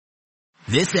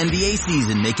This NBA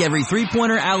season, make every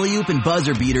three-pointer, alley-oop, and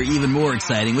buzzer beater even more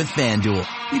exciting with FanDuel.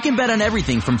 You can bet on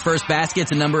everything from first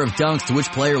baskets and number of dunks to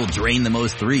which player will drain the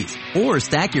most threes. Or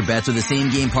stack your bets with a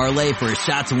same-game parlay for a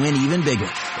shot to win even bigger.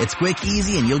 It's quick,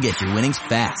 easy, and you'll get your winnings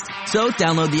fast. So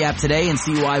download the app today and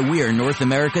see why we're North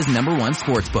America's #1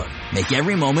 sportsbook. Make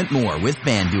every moment more with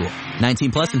FanDuel.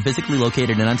 19 plus and physically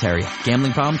located in Ontario.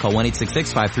 Gambling problem? Call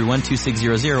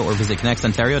 1-866-531-2600 or visit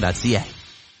connectsontario.ca.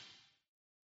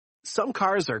 Some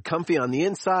cars are comfy on the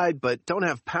inside, but don't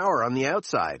have power on the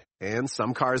outside. And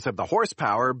some cars have the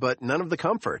horsepower, but none of the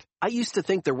comfort. I used to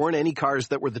think there weren't any cars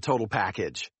that were the total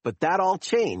package. But that all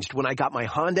changed when I got my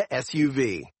Honda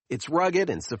SUV. It's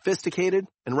rugged and sophisticated.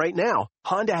 And right now,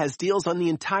 Honda has deals on the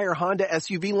entire Honda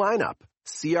SUV lineup.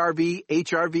 CR-V,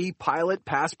 HR-V, Pilot,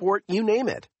 Passport, you name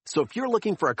it. So if you're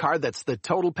looking for a car that's the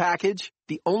total package,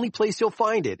 the only place you'll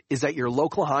find it is at your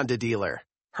local Honda dealer.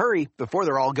 Hurry before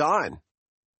they're all gone.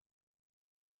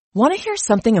 Want to hear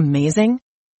something amazing?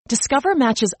 Discover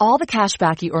matches all the cash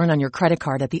back you earn on your credit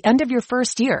card at the end of your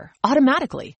first year,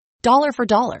 automatically, dollar for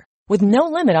dollar, with no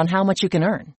limit on how much you can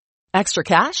earn. Extra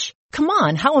cash? Come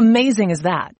on, how amazing is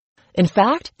that? In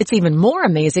fact, it's even more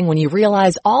amazing when you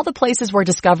realize all the places where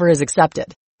Discover is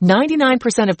accepted.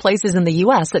 99% of places in the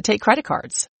U.S. that take credit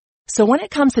cards. So when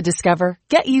it comes to Discover,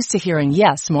 get used to hearing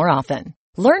yes more often.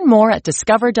 Learn more at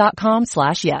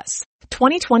discover.com/yes.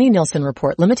 2020 Nielsen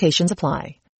Report. Limitations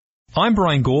apply. I'm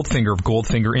Brian Goldfinger of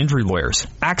Goldfinger Injury Lawyers.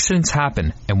 Accidents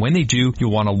happen, and when they do,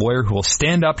 you'll want a lawyer who will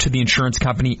stand up to the insurance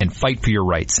company and fight for your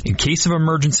rights. In case of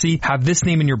emergency, have this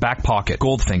name in your back pocket.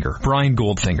 Goldfinger. Brian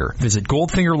Goldfinger. Visit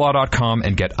goldfingerlaw.com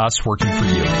and get us working for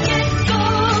you.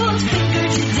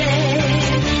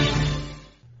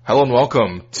 Hello and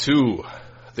welcome to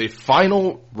the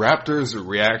final Raptors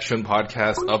reaction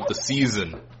podcast of the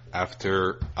season.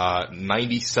 After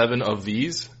 97 of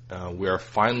these, we are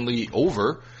finally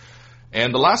over.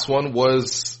 And the last one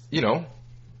was,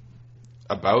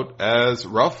 about as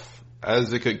rough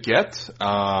as it could get.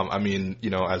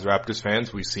 As Raptors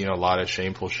fans, we've seen a lot of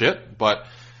shameful shit, but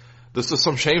this is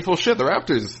some shameful shit. The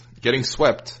Raptors getting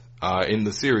swept in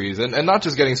the series, and not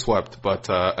just getting swept, but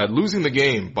at losing the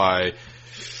game by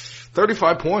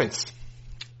 35 points.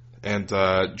 And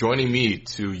joining me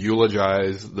to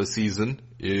eulogize the season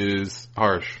is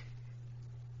Harsh.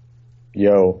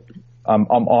 Yo, I'm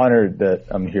honored that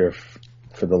I'm here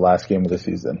for the last game of the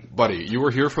season. Buddy, you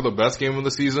were here for the best game of the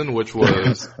season, which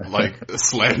was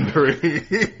slandering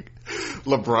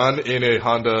LeBron in a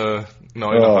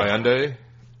Hyundai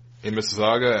in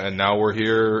Mississauga, and now we're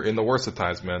here in the worst of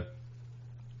times, man.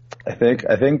 I think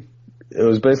it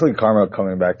was basically karma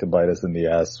coming back to bite us in the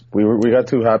ass. We got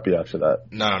too happy after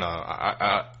that. No.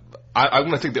 I'm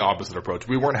going to take the opposite approach.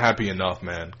 We weren't happy enough,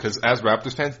 man. Because as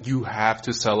Raptors fans, you have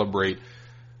to celebrate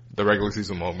the regular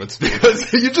season moments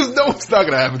because you just know it's not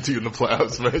going to happen to you in the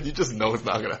playoffs, man. You just know it's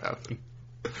not going to happen.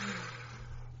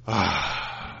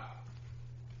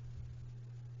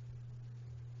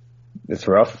 It's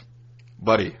rough.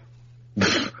 Buddy.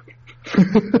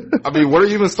 Where do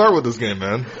you even start with this game,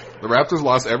 man? The Raptors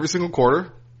lost every single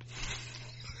quarter.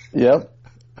 Yep.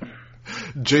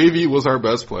 JV was our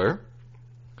best player.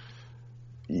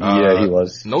 Yeah, he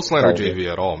was. No slander JV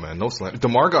at all, man. No slander.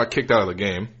 DeMar got kicked out of the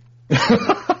game.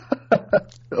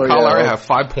 Kyle Lowry had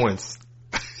 5 points.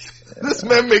 This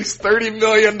man makes $30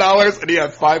 million and he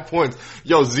had 5 points.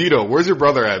 Yo, Zito, where's your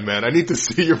brother at, man? I need to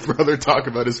see your brother talk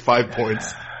about his 5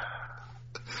 points.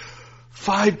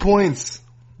 5 points.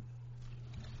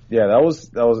 Yeah, it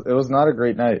was not a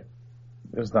great night.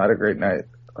 It was not a great night.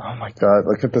 Oh my god,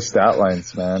 look at the stat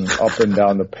lines, man. Up and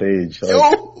down the page.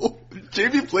 Yo!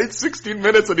 JV played 16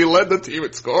 minutes and he led the team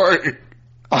at scoring.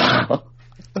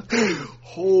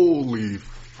 Holy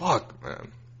fuck,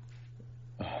 man.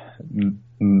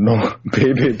 No,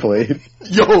 Bebe played.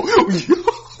 Yo,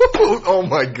 oh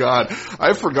my god.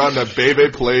 I've forgotten that Bebe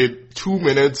played 2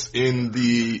 minutes in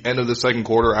the end of the second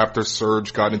quarter after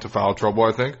Serge got into foul trouble,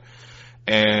 I think.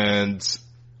 And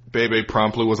Bebe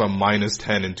promptly was on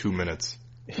 -10 in 2 minutes.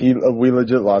 We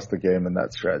legit lost the game in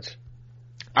that stretch.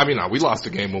 We lost the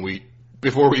game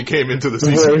before we came into the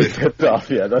season. Before we tipped off,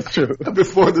 yeah, that's true.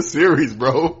 Before the series,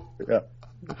 bro. Yeah.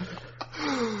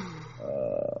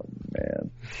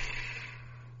 Man.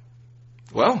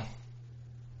 Well.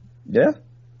 Yeah.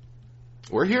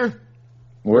 We're here.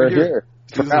 We're here.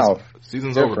 For now.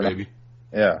 Season's over, baby.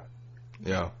 Yeah.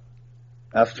 Yeah.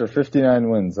 After 59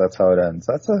 wins, that's how it ends.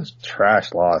 That's a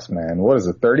trash loss, man. What is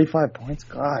it, 35 points?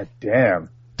 God damn.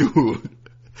 Dude,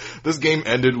 this game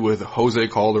ended with Jose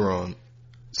Calderon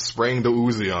spraying the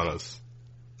Uzi on us.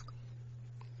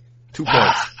 2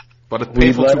 points. But a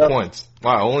painful 2 points.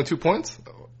 Wow, only 2 points?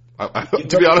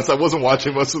 To be honest, I wasn't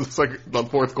watching most of the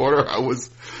fourth quarter. I was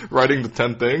writing the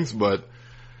 10 things, but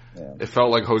it felt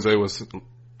like Jose was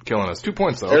killing us. 2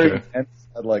 points though. Okay.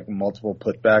 Had like multiple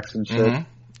putbacks and shit.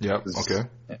 Mm-hmm. Yep. Okay.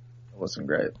 It wasn't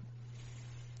great.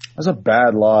 It was a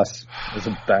bad loss. It was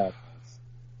a bad.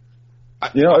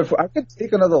 If I could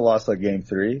take another loss like Game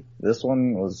 3, this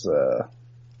one was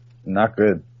not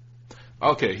good.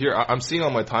 Okay, here I'm seeing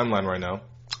on my timeline right now.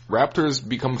 Raptors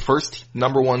become first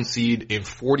number 1 seed in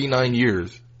 49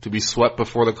 years to be swept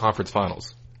before the conference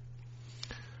finals.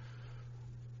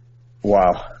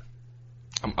 Wow.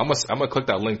 I'm gonna click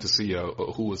that link to see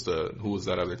who was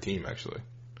that other team actually.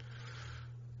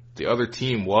 The other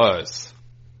team was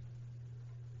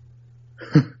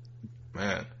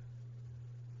man.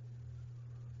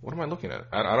 What am I looking at?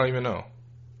 I don't even know.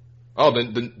 Oh,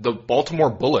 the Baltimore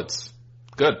Bullets.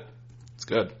 Good. It's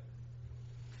good.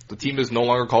 The team is no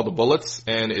longer called the Bullets,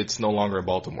 and it's no longer in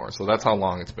Baltimore. So that's how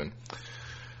long it's been.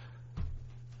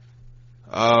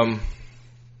 I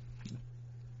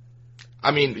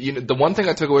mean, the one thing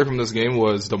I took away from this game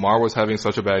was DeMar was having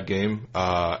such a bad game,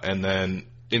 and then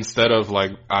instead of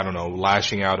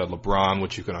lashing out at LeBron,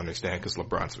 which you can understand because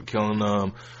LeBron's been killing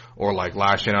them, or like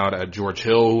lashing out at George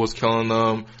Hill who was killing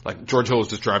them. Like George Hill was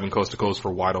just driving coast to coast for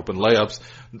wide open layups,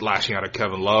 lashing out at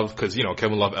Kevin Love because,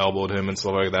 Kevin Love elbowed him and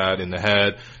stuff like that in the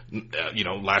head,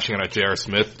 lashing out at J.R.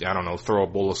 Smith, throw a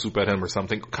bowl of soup at him or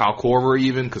something. Kyle Korver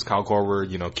even, because Kyle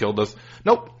Korver, killed us.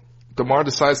 Nope. DeMar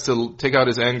decides to take out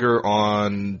his anger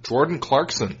on Jordan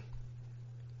Clarkson.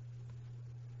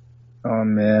 Oh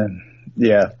man.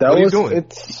 Yeah, what are you doing?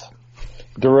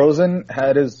 DeRozan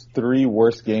had his 3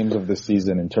 worst games of the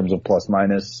season in terms of plus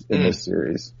minus in this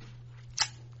series.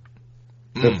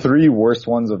 The 3 worst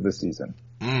ones of the season.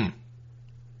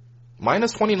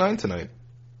 Minus 29 tonight.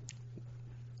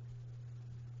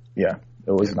 Yeah,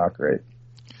 it was not great.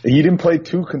 He didn't play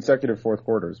 2 consecutive fourth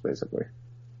quarters, basically.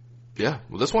 Yeah,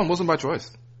 well, this one wasn't by choice.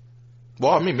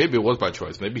 Well, I mean, maybe it was by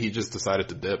choice. Maybe he just decided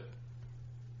to dip.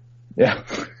 Yeah.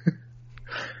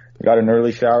 Got an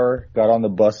early shower, got on the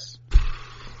bus.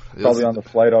 Probably on the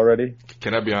flight already.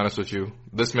 Can I be honest with you?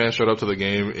 This man showed up to the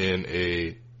game in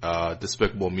a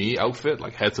Despicable Me outfit,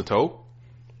 like head to toe.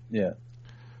 Yeah.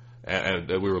 And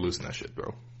we were losing that shit,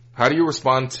 bro. How do you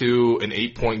respond to an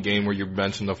 8-point game where you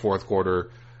mentioned the fourth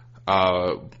quarter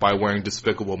by wearing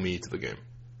Despicable Me to the game?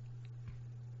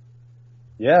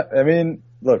 Yeah, I mean,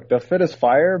 look, the fit is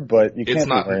fire, but you can't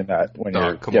be wearing that when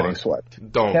you're getting swept. You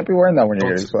can't be wearing that when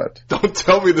you're getting swept. Don't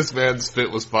tell me this man's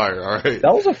fit was fire, alright?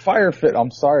 That was a fire fit.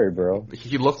 I'm sorry, bro.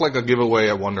 He looked like a giveaway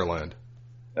at Wonderland.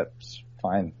 That's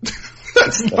fine.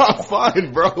 That's not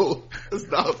fine, bro. It's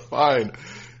not fine.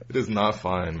 It is not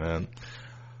fine, man.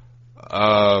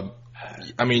 I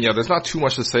mean, yeah, there's not too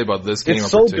much to say about this game in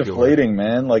particular. It's so deflating,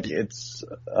 man. Like, it's,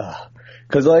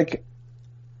 cause like,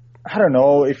 I don't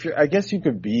know I guess you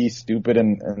could be stupid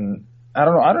and I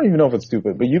don't know. I don't even know if it's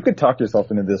stupid, but you could talk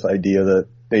yourself into this idea that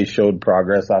they showed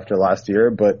progress after last year,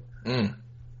 but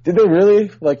did they really?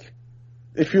 Like,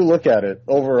 if you look at it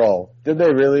overall, did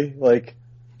they really? Like,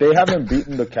 they haven't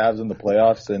beaten the Cavs in the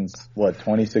playoffs since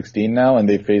 2016 now, and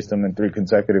they faced them in 3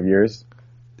 consecutive years.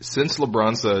 Since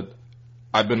LeBron said,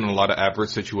 I've been in a lot of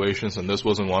adverse situations and this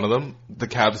wasn't one of them, the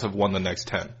Cavs have won the next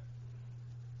 10.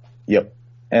 Yep.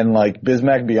 And like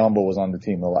Bismack Biyombo was on the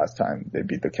team the last time they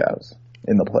beat the Cavs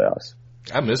in the playoffs.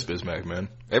 I miss Bismack, man.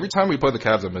 Every time we play the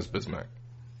Cavs, I miss Bismack.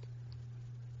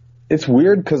 It's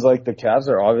weird because like the Cavs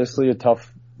are obviously a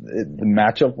tough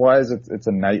matchup wise. It's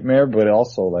a nightmare, but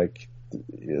also like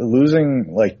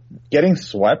losing, like getting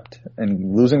swept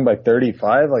and losing by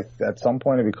 35. Like at some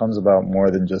point, it becomes about more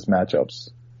than just matchups.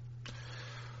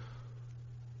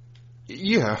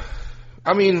 Yeah.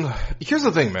 I mean, here's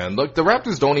the thing, man. Look, the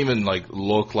Raptors don't even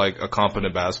look like a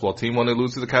competent basketball team when they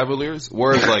lose to the Cavaliers.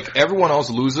 Whereas everyone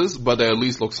else loses, but they at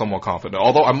least look somewhat confident.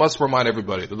 Although I must remind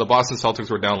everybody that the Boston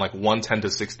Celtics were down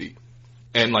 110-60.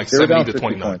 And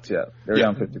 70-29. Points, yeah. They were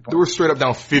down 50 points. They were straight up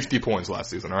down 50 points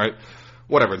last season, alright?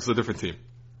 Whatever, it's a different team.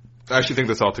 I actually think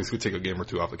the Celtics could take a game or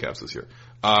 2 off the Cavs this year.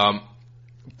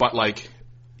 But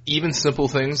even simple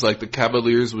things like the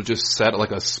Cavaliers would just set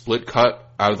a split cut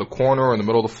out of the corner or in the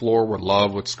middle of the floor where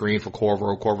Love would screen for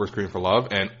Korver, Korver screen for Love,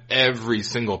 and every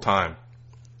single time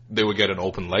they would get an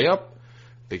open layup,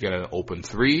 they get an open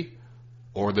 3,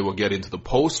 or they would get into the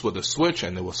post with a switch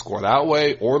and they would score that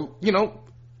way, or,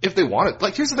 if they wanted.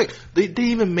 Here's the thing. They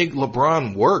didn't even make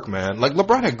LeBron work, man.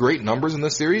 LeBron had great numbers in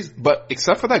this series, but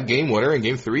except for that game winner in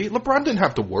game 3, LeBron didn't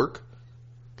have to work.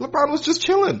 LeBron was just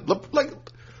chilling.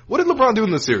 What did LeBron do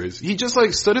in this series? He just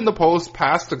stood in the post,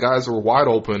 passed the guys who were wide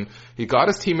open. He got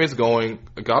his teammates going,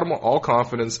 got them all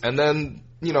confidence, and then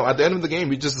you know, at the end of the game,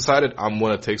 he just decided, I'm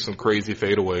going to take some crazy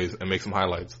fadeaways and make some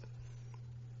highlights.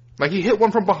 Like, he hit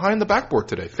one from behind the backboard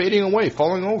today, fading away,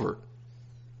 falling over.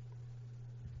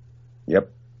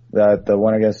 Yep. The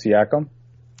one against Siakam?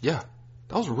 Yeah.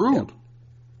 That was rude.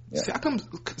 Yeah.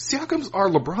 Siakam's our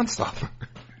LeBron stopper.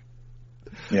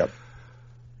 Yep.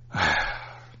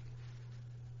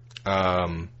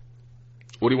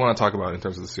 What do you want to talk about in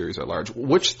terms of the series at large?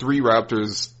 Which 3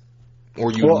 Raptors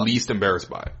were you least embarrassed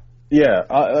by?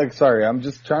 Yeah, sorry, I'm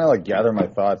just trying to like gather my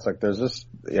thoughts. Like, there's just,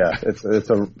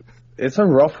 it's a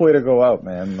rough way to go out,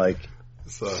 man. Like,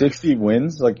 60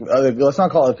 wins. Like, let's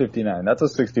not call it 59. That's a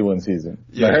 60-win season.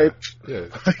 Yeah, right? yeah.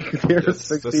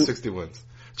 That's 60 wins.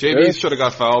 JB should have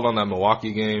got fouled on that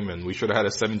Milwaukee game, and we should have had a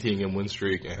 17-game win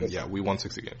streak. And yeah, we won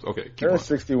 60 games. Okay, they're a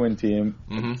 60-win team.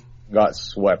 Mm-hmm. Got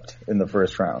swept in the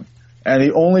first round, and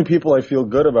the only people I feel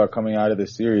good about coming out of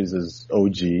this series is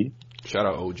OG. Shout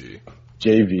out OG.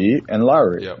 JV and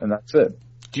Lowry, Yep. and that's it.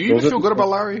 Do you even feel good about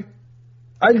Lowry?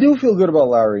 I do feel good about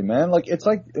Lowry, man. Like, it's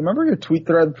like, remember your tweet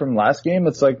thread from last game?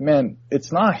 It's like, man,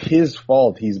 it's not his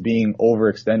fault he's being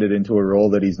overextended into a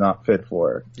role that he's not fit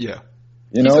for. Yeah.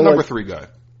 You he's know, a number 3 guy.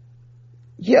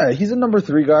 Yeah, he's a number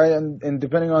 3 guy, and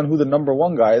depending on who the number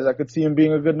 1 guy is, I could see him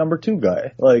being a good number 2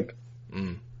 guy. Like,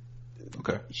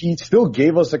 okay. He still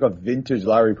gave us like a vintage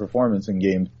Lowry performance in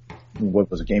game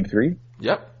 3?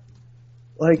 Yep.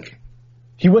 Like,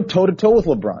 he went toe to toe with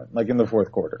LeBron, like in the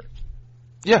fourth quarter.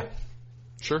 Yeah.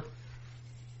 Sure.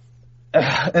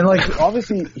 And like,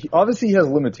 obviously he has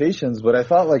limitations, but I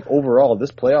thought like overall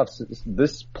this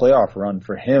playoff run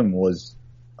for him was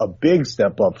a big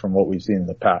step up from what we've seen in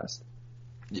the past.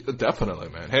 Yeah, definitely,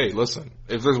 man. Hey, listen,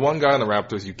 if there's one guy in the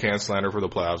Raptors you can't slander for the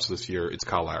playoffs this year, it's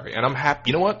Kyle Lowry. And I'm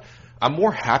happy, you know what? I'm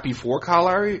more happy for Kyle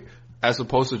Lowry as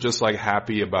opposed to just like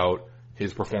happy about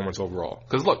his performance overall.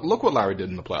 Cause look what Lowry did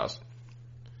in the playoffs.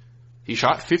 He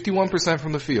shot 51%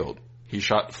 from the field. He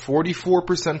shot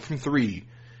 44% from 3.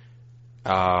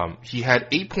 He had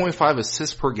 8.5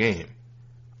 assists per game.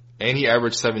 And he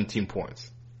averaged 17 points.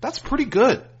 That's pretty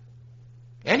good.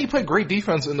 And he played great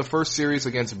defense in the first series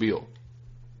against Beal.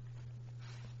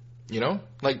 You know?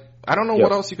 Like, I don't know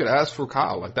what else you could ask for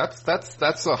Kyle. Like,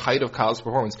 that's a height of Kyle's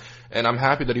performance. And I'm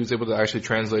happy that he was able to actually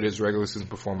translate his regular season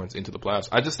performance into the playoffs.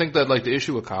 I just think that, like, the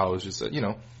issue with Kyle is just that, you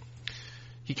know,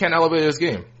 he can't elevate his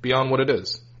game beyond what it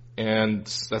is. And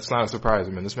that's not a surprise.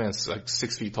 I mean, this man's like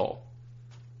 6 feet tall.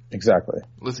 Exactly.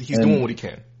 He's doing what he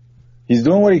can. He's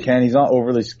doing what he can. He's not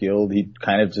overly skilled. He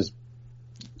kind of just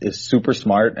is super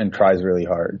smart and tries really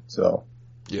hard. So,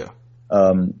 yeah.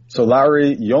 So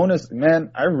Lowry, Jonas,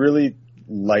 man, I really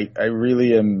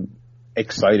am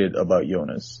excited about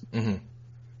Jonas. Mm-hmm.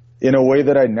 In a way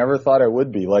that I never thought I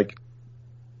would be. Like,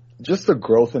 just the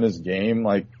growth in his game,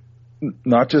 like,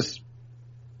 not just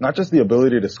the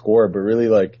ability to score, but really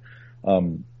like,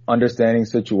 understanding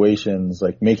situations,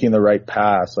 like making the right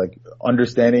pass, like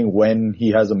understanding when he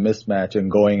has a mismatch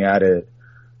and going at it,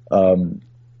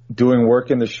 doing work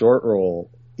in the short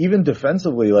roll, even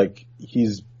defensively, like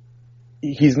he's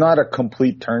not a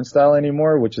complete turnstile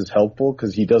anymore, which is helpful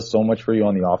because he does so much for you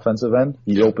on the offensive end.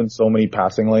 He opens so many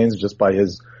passing lanes just by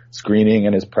his screening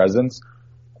and his presence.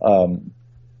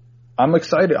 I'm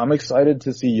excited. I'm excited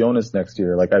to see Jonas next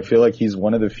year. Like, I feel like he's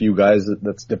one of the few guys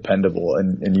that's dependable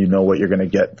and you know what you're going to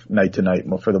get night to night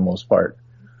for the most part.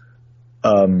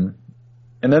 And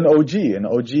then OG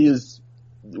is,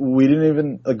 we didn't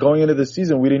even, like, going into this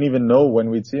season, we didn't even know when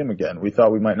we'd see him again. We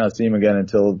thought we might not see him again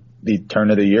until the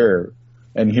turn of the year.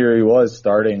 And here he was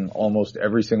starting almost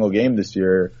every single game this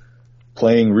year,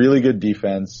 playing really good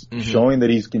defense, showing that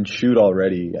he can shoot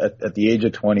already at the age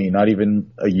of 20, not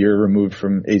even a year removed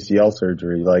from ACL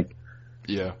surgery. Like,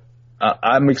 yeah,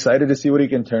 I'm excited to see what he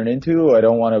can turn into. I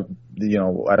don't want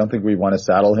to, I don't think we want to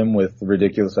saddle him with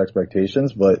ridiculous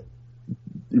expectations, but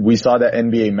we saw that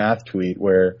NBA math tweet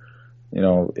where,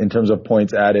 in terms of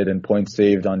points added and points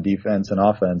saved on defense and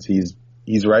offense,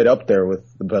 he's right up there with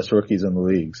the best rookies in the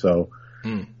league. So,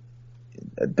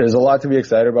 there's a lot to be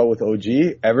excited about with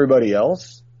OG. Everybody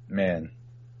else, man,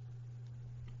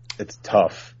 it's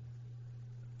tough.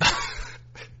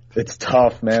 It's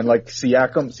tough, man. Like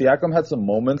Siakam had some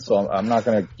moments, so I'm not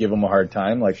going to give him a hard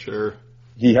time. Like, sure,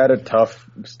 he had a tough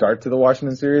start to the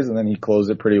Washington series, and then he closed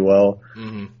it pretty well.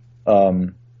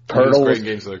 Pirtle was great in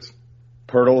Game 6.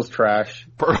 Pirtle was trash.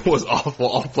 Pirtle was awful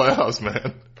all playoffs,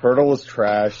 man. Pirtle was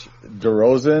trash.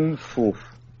 DeRozan,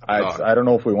 I don't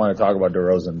know if we want to talk about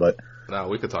DeRozan, but no,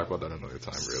 we could talk about that another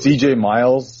time, really. CJ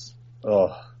Miles,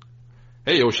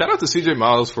 Hey, shout out to CJ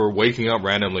Miles for waking up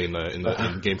randomly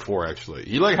in Game 4. Actually,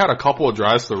 he had a couple of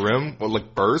drives to the rim,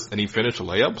 burst, and he finished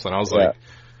layups, and I was like,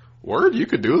 "Word, you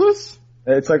could do this?"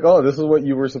 It's like, oh, this is what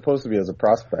you were supposed to be as a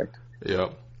prospect.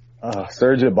 Yep.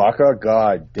 Serge Ibaka,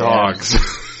 god damn. Dogs.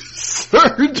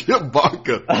 Serge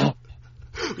Ibaka.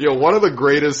 Yo, one of the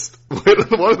greatest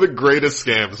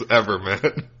scams ever,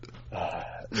 man.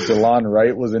 Delon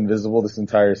Wright was invisible this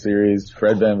entire series.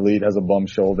 Fred VanVleet has a bum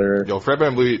shoulder. Yo, Fred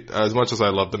VanVleet, as much as I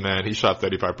love the man, he shot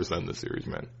 35% in this series,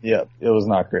 man. Yeah, it was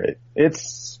not great. It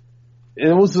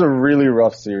was a really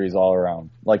rough series all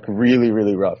around. Like, really,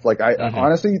 really rough. Like,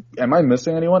 honestly, am I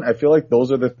missing anyone? I feel like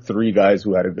those are the three guys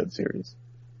who had a good series.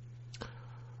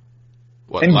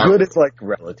 What, and Lowry? good is like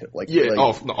relative. Like, yeah,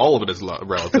 all of it is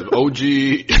relative. OG,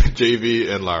 JV,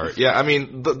 and Lowry. Yeah, I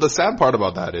mean, the sad part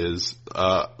about that is,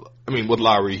 with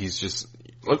Lowry, he's just,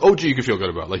 like, OG you can feel good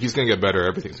about. Like, he's gonna get better,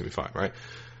 everything's gonna be fine, right?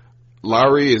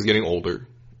 Lowry is getting older,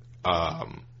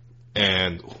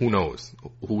 and who knows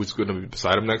who's gonna be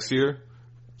beside him next year.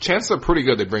 Chances are pretty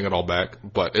good they bring it all back,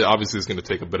 but it obviously is gonna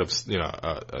take a bit of,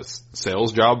 a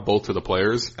sales job, both to the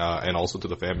players, and also to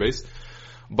the fan base.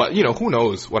 But, who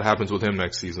knows what happens with him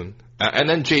next season. And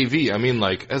then JV, I mean,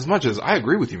 like, as much as I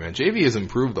agree with you, man, JV has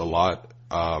improved a lot.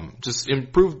 Just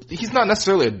improved. He's not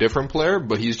necessarily a different player,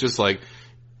 but he's just, like,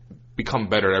 become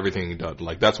better at everything he does.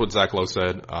 Like, that's what Zach Lowe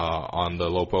said, on the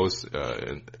Low Post.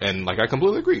 And, like, I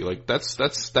completely agree. Like, that's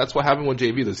what happened with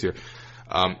JV this year.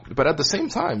 But at the same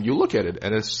time, you look at it,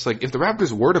 and it's just like, if the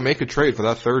Raptors were to make a trade for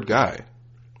that third guy,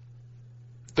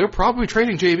 they're probably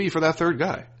trading JV for that third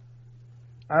guy.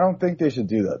 I don't think they should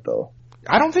do that, though.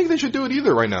 I don't think they should do it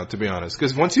either right now, to be honest.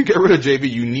 Because once you get rid of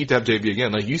JV, you need to have JV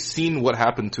again. Like, you've seen what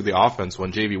happened to the offense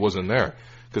when JV wasn't there.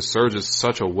 Because Serge is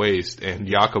such a waste, and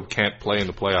Jakob can't play in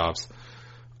the playoffs.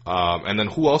 And then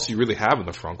who else you really have in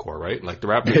the front court, right? Like, the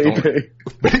Raptors don't...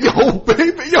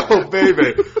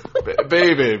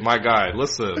 Baby, my guy,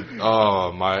 listen.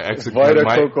 Oh, my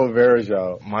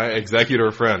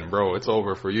executor friend, bro, it's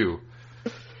over for you.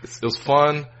 It was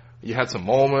fun. You had some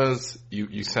moments.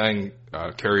 You sang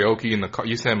karaoke in the car.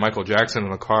 You sang Michael Jackson in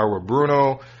the car with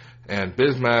Bruno and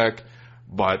Bismack.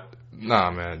 But nah,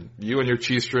 man, you and your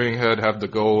cheese string head have to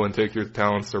go and take your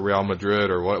talents to Real Madrid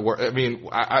or what. I mean,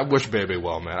 I wish Bebe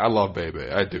well, man. I love Bebe.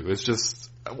 I do. It's just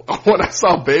when I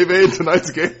saw Bebe in tonight's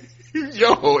game,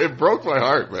 yo, it broke my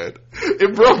heart, man.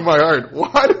 It broke my heart.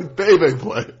 Why did Bebe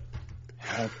play?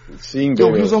 Seeing he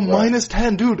was a minus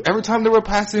 10, dude. Every time they were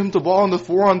passing him the ball on the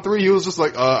 4-on-3, he was just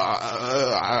like,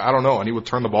 I don't know. And he would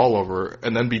turn the ball over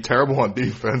and then be terrible on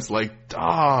defense. Like,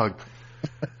 dog.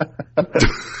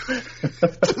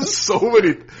 So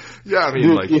many. Yeah, I mean,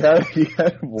 dude, like. He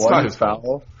had one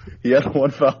foul. He had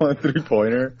one foul and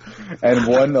 3-pointer and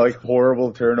one, like,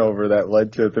 horrible turnover that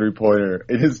led to a 3-pointer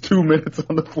in his 2 minutes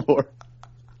on the floor.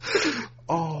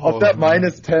 Of that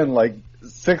minus 10, like,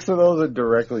 6 of those are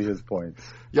directly his points.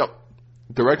 Yep.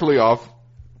 Directly off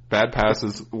bad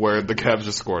passes where the Cavs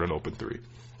just scored an open 3.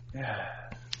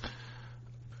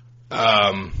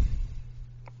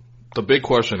 The big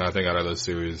question I think out of this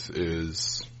series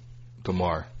is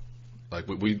DeMar. Like,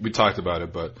 we talked about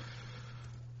it, but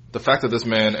the fact that this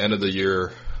man ended the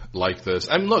year like this.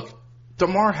 I mean, look,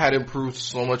 DeMar had improved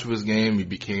so much of his game. He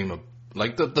became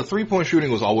the 3-point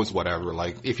shooting was always whatever.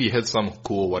 Like, if he hit some,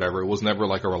 cool, whatever. It was never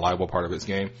like a reliable part of his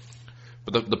game.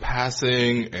 But the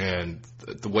passing and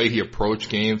the way he approached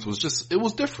games was just, it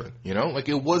was different, Like,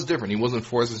 it was different. He wasn't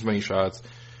forcing as many shots.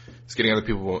 He's getting other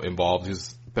people involved.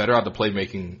 He's better at the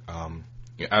playmaking,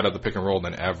 out of the pick and roll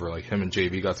than ever. Like, him and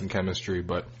JV got some chemistry,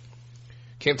 but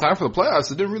came time for the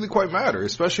playoffs, it didn't really quite matter,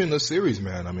 especially in this series,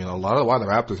 man. I mean, a lot of why the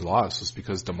Raptors lost was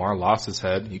because DeMar lost his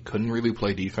head. He couldn't really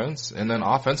play defense. And then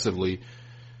offensively,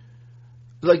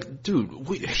 like, dude,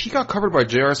 he got covered by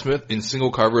J.R. Smith in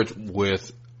single coverage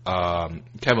with Kevin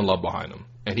Love behind him.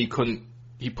 And he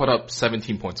put up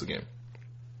 17 points a game.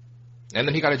 And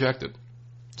then he got ejected.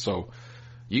 So,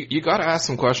 you gotta ask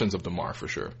some questions of DeMar for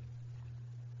sure.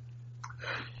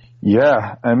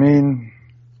 Yeah, I mean,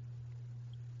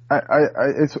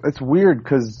 it's weird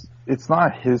because it's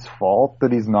not his fault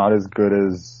that he's not as good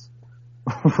as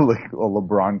like a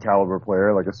LeBron caliber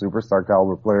player, like a superstar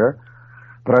caliber player.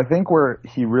 But I think where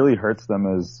he really hurts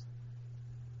them is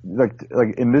like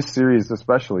in this series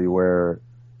especially, where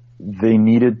they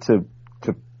needed to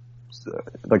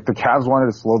like the Cavs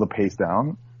wanted to slow the pace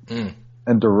down,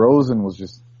 and DeRozan was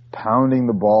just pounding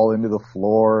the ball into the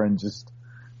floor and just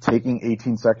taking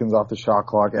 18 seconds off the shot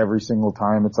clock every single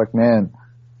time. It's like, man,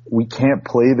 we can't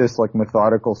play this like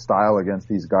methodical style against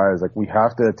these guys. Like, we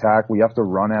have to attack, we have to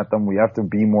run at them, we have to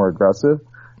be more aggressive,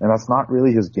 and that's not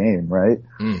really his game, right?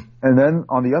 And then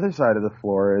on the other side of the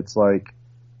floor, it's like,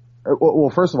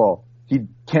 well, first of all, he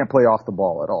can't play off the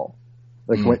ball at all.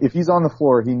 Like, if he's on the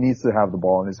floor, he needs to have the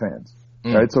ball in his hands,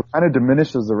 right? So it kind of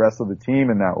diminishes the rest of the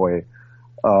team in that way.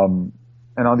 And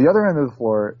on the other end of the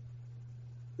floor,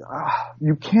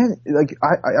 you can't, like,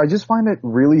 I just find it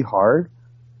really hard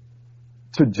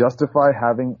to justify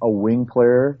having a wing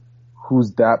player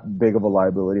who's that big of a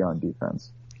liability on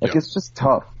defense. Like, it's just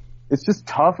tough. It's just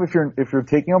tough if you're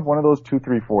taking up one of those 2,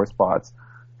 3, 4 spots,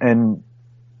 and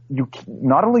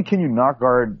not only can you not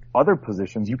guard other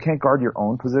positions, you can't guard your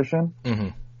own position. Mm-hmm.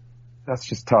 That's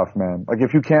just tough, man. Like,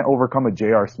 if you can't overcome a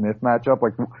J.R. Smith matchup,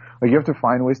 like you have to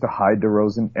find ways to hide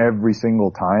DeRozan every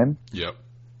single time. Yep.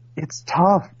 It's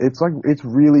tough. It's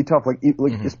really tough. Like,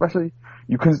 mm-hmm. Especially,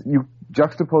 you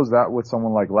juxtapose that with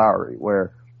someone like Lowry,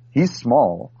 where he's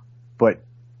small, but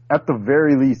at the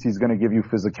very least, he's going to give you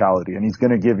physicality, and he's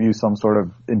going to give you some sort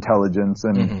of intelligence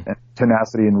and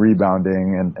tenacity and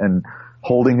rebounding and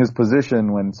holding his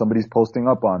position when somebody's posting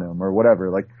up on him or whatever.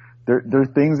 Like, there are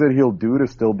things that he'll do to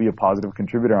still be a positive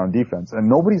contributor on defense. And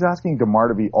nobody's asking DeMar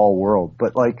to be all world,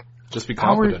 but like, just be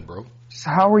confident, bro.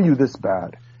 How are you this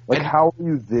bad? Like, how are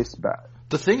you this bad?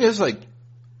 The thing is, like,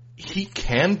 he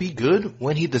can be good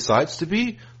when he decides to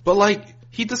be, but like,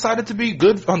 he decided to be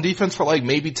good on defense for like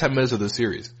maybe 10 minutes of the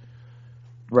series.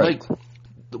 Right. Like,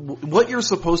 what you're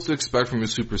supposed to expect from your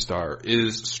superstar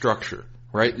is structure,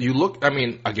 right?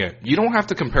 Again, you don't have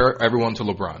to compare everyone to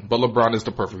LeBron, but LeBron is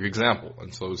the perfect example,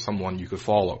 and so is someone you could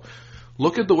follow.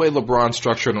 Look at the way LeBron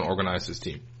structured and organized his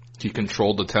team. He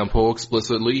controlled the tempo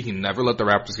explicitly. He never let the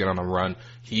Raptors get on a run.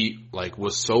 He, like,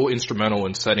 was so instrumental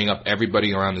in setting up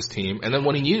everybody around his team. And then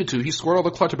when he needed to, he scored all the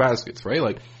clutch baskets, right?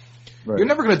 Like, You're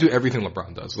never going to do everything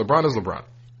LeBron does. LeBron is LeBron.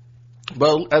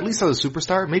 But at least as a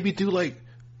superstar, maybe do, like,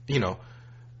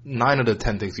 9 of the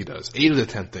 10 things he does, 8 of the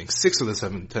 10 things, 6 of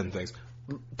the 10 things.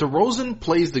 DeRozan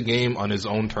plays the game on his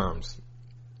own terms.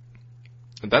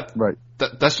 And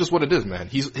that's just what it is, man.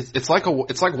 It's like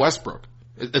Westbrook.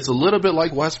 It's a little bit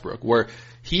like Westbrook, where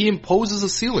he imposes a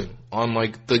ceiling on,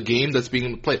 like, the game that's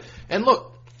being played. And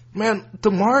look, man,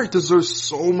 DeMar deserves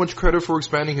so much credit for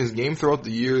expanding his game throughout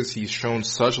the years. He's shown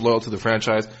such loyalty to the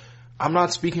franchise. I'm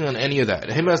not speaking on any of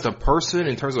that. Him as a person,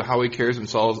 in terms of how he carries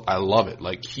himself, I love it.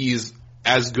 Like, he's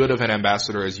as good of an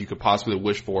ambassador as you could possibly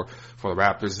wish for the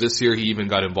Raptors. This year, he even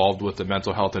got involved with the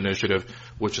mental health initiative,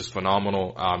 which is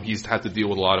phenomenal. He's had to deal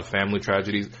with a lot of family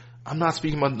tragedies. I'm not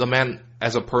speaking about the man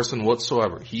as a person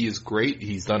whatsoever. He is great.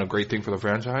 He's done a great thing for the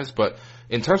franchise. But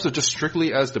in terms of just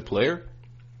strictly as the player,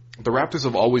 the Raptors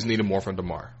have always needed more from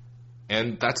DeMar.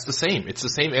 And that's the same. It's the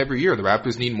same every year. The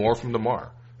Raptors need more from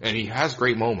DeMar. And he has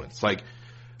great moments. Like,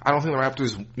 I don't think the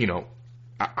Raptors,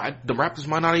 the Raptors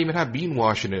might not even have beaten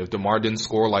Washington if DeMar didn't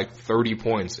score like 30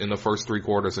 points in the first 3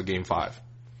 quarters of Game 5.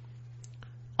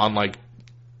 On like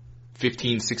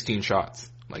 15, 16 shots.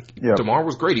 Like, DeMar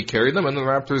was great. He carried them, and the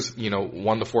Raptors,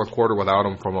 won the 4th quarter without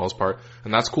him for the most part.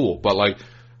 And that's cool. But like,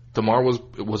 DeMar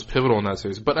was pivotal in that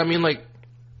series. But I mean, like,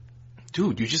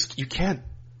 dude, you can't,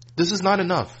 this is not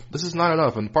enough. This is not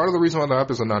enough. And part of the reason why the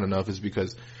Raptors are not enough is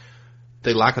because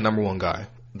they lack a number 1 guy.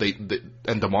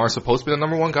 And DeMar is supposed to be the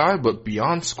number 1 guy, but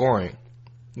beyond scoring,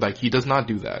 like, he does not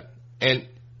do that. And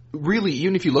really,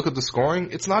 even if you look at the scoring,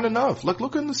 it's not enough. Like,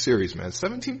 look in the series, man.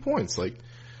 17 points. Like,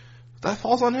 that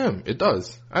falls on him. It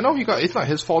does. I know it's not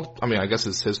his fault. I mean, I guess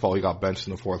it's his fault he got benched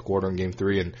in the 4th quarter in Game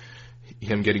 3 and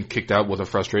him getting kicked out with a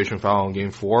frustration foul in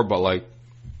Game 4, but like,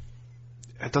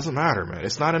 it doesn't matter, man.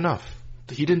 It's not enough.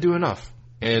 He didn't do enough.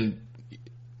 And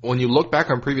when you look back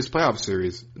on previous playoff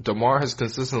series, DeMar has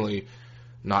consistently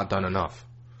not done enough.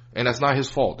 And that's not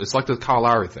his fault. It's like the Kyle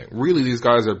Lowry thing. Really, these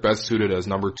guys are best suited as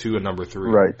number 2 and number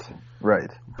 3. Right.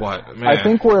 But, man. I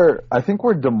think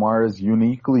where DeMar is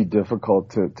uniquely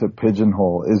difficult to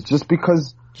pigeonhole is just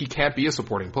because he can't be a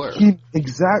supporting player. He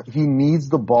needs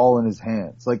the ball in his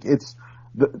hands. Like,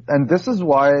 and this is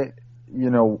why,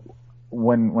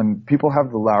 when people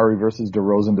have the Lowry versus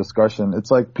DeRozan discussion, it's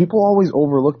like people always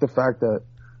overlook the fact that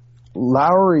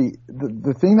Lowry,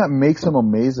 the thing that makes him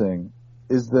amazing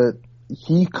is that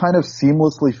he kind of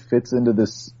seamlessly fits into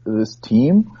this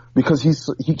team because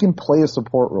he can play a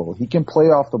support role. He can play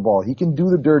off the ball. He can do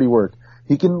the dirty work.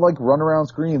 He can, like, run around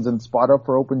screens and spot up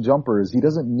for open jumpers. He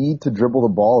doesn't need to dribble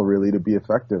the ball really to be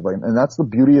effective. Like, and that's the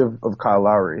beauty of Kyle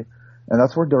Lowry. And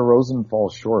that's where DeRozan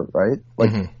falls short, right?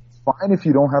 Like, fine if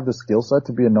you don't have the skill set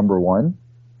to be a number 1,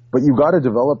 but you got to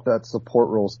develop that support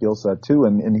role skill set too,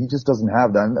 and he just doesn't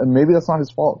have that. And maybe that's not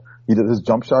his fault. His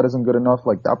jump shot isn't good enough.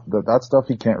 Like, that stuff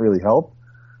he can't really help.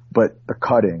 But the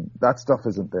cutting, that stuff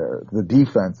isn't there. The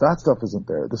defense, that stuff isn't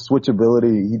there. The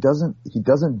switchability, he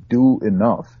doesn't do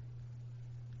enough.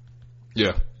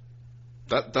 Yeah.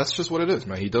 That's just what it is,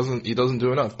 man. He doesn't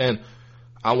do enough. And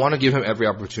I want to give him every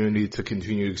opportunity to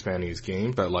continue expanding his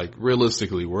game, but like,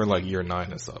 realistically, we're in like year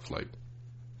 9 and stuff. Like,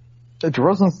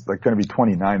 DeRozan's like going to be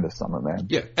 29 this summer, man.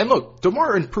 Yeah, and look,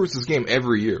 DeMar improves his game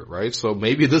every year, right? So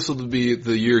maybe this will be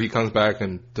the year he comes back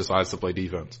and decides to play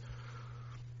defense.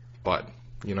 But,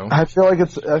 you know, I feel like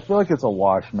it's a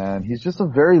wash, man. He's just a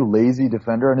very lazy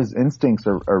defender, and his instincts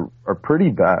are pretty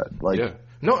bad. Like, yeah,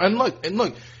 no, and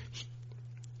look,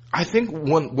 I think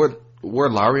where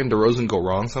Lowry and DeRozan go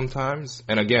wrong sometimes,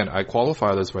 and again, I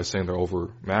qualify this by saying they're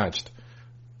overmatched.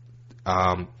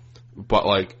 But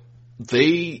like,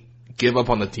 they give up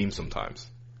on the team sometimes.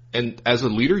 And as a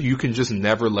leader, you can just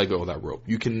never let go of that rope.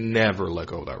 You can never let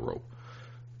go of that rope.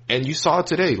 And you saw it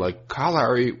today, like, Kyle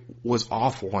Lowry was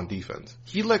awful on defense.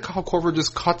 He let Kyle Korver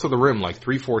just cut to the rim like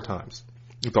 3-4 times.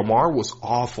 DeMar was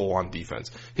awful on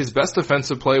defense. His best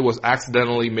defensive play was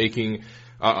accidentally making,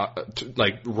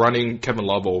 running Kevin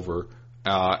Love over,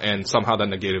 and somehow that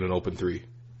negated an open three.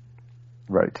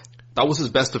 Right. That was his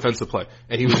best defensive play.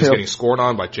 And he was just getting scored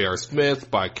on by J.R. Smith,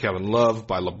 by Kevin Love,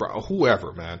 by LeBron,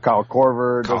 whoever, man. Kyle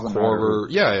Korver.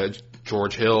 Yeah,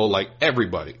 George Hill, like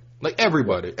everybody.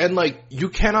 And like, you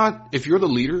cannot, if you're the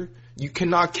leader, you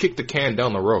cannot kick the can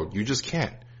down the road. You just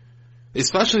can't.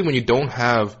 Especially when you don't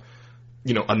have,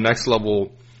 you know, a next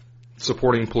level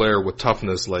supporting player with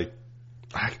toughness like,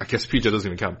 I guess PJ doesn't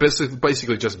even count.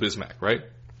 Basically just Bismack, right?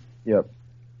 Yep.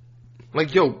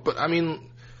 Like, but I mean,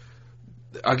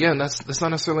 again, that's not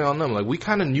necessarily on them. Like, we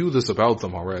kind of knew this about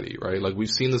them already, right? Like,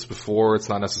 we've seen this before. It's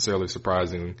not necessarily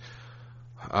surprising.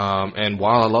 And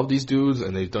while I love these dudes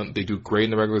and they do great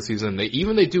in the regular season, they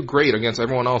do great against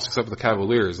everyone else except for the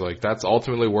Cavaliers. Like, that's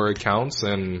ultimately where it counts.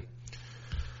 And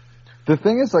the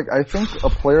thing is, like, I think a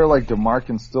player like DeMar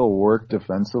can still work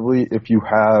defensively if you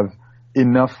have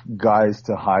enough guys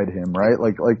to hide him, right?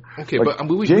 Okay, but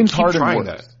we keep trying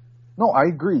that. No, I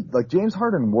agree. Like, James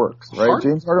Harden works, right?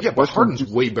 James Harden. Yeah, but Harden's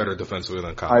way better defensively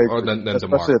than Kyle, or than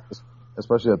DeMar.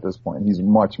 Especially at this point, he's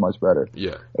much, much better.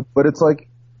 Yeah. But it's like,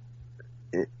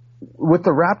 with the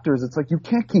Raptors, it's like you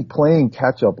can't keep playing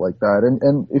catch up like that.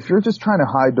 And if you're just trying to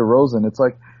hide DeRozan, it's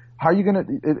like, how are you gonna?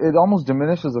 It almost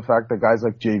diminishes the fact that guys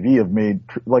like JV have made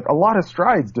like a lot of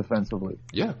strides defensively.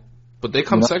 Yeah, but they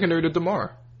come secondary to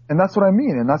DeMar. And that's what I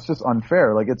mean, and that's just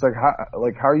unfair. Like, it's like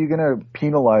how are you gonna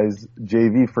penalize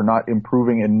JV for not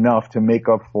improving enough to make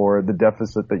up for the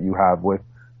deficit that you have with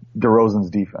DeRozan's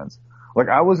defense? Like,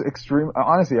 I was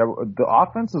honestly, the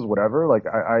offense is whatever. Like,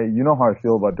 you know how I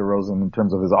feel about DeRozan in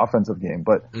terms of his offensive game,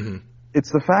 but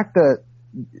it's the fact that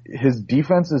his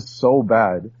defense is so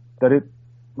bad that it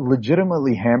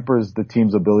legitimately hampers the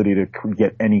team's ability to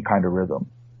get any kind of rhythm.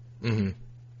 Mm-hmm.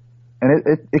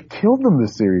 And it killed them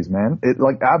this series, man. It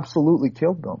like absolutely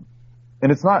killed them.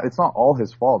 And it's not all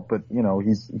his fault, but you know,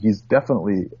 he's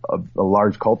definitely a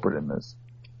large culprit in this.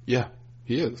 Yeah,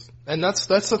 he is. And that's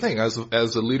the thing. As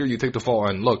a leader, you take the fall.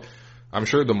 And look, I'm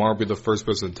sure DeMar will be the first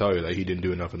person to tell you that he didn't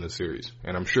do enough in this series.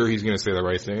 And I'm sure he's going to say the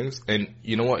right things. And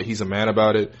you know what? He's a man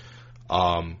about it.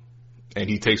 And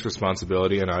he takes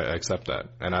responsibility, and I accept that.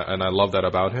 And I love that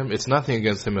about him. It's nothing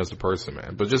against him as a person,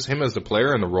 man. But just him as the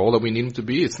player and the role that we need him to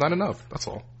be, it's not enough. That's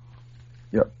all.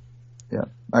 Yep. Yeah,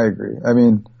 I agree. I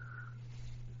mean,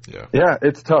 yeah,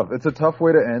 it's tough. It's a tough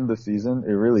way to end the season.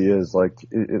 It really is. Like,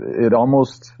 it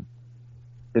almost,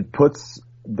 it puts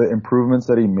the improvements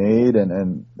that he made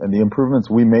and the improvements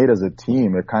we made as a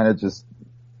team, it kind of just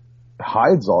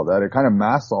hides all that. It kind of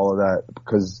masks all of that,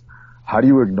 because how do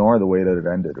you ignore the way that it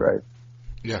ended, right?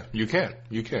 Yeah, you can.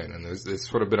 And there's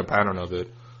sort of been a pattern of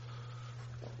it.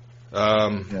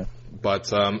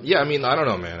 But, I mean, I don't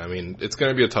know, man. I mean, it's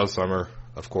going to be a tough summer,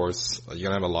 of course. You're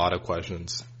going to have a lot of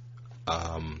questions.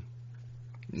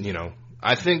 You know,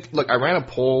 I think, look, I ran a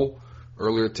poll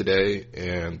earlier today,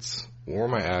 and where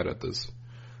am I at this?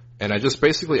 And I just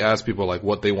basically asked people, like,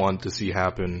 what they want to see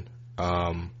happen,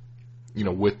 you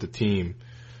know, with the team.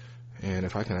 And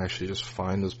if I can actually just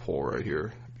find this poll right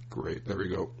here, great. There we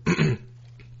go.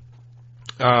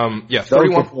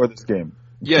 31 before this game.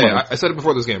 Yeah, I said it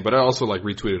before this game, but I also like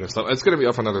retweeted and stuff. It's going to be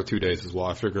up for another 2 days as well.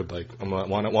 I figured like I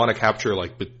want to capture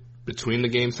like between the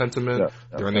game sentiment,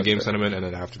 during the game sentiment, and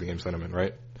then after the game sentiment,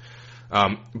 right?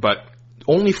 But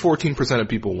only 14% of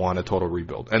people want a total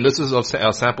rebuild, and this is a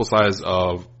sample size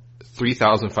of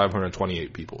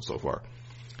 3,528 people so far.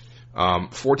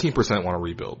 14% want to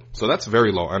rebuild, so that's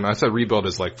very low. And I said rebuild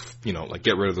is like, you know, like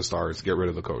get rid of the stars, get rid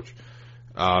of the coach.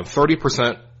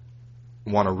 30%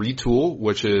 want to retool,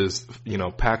 which is, you know,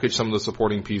 package some of the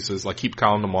supporting pieces, like keep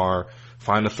Kyle DeMar,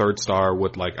 find a third star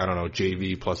with like, I don't know,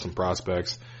 JV plus some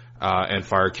prospects, and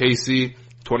fire Casey.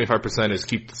 25% is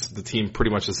keep the team pretty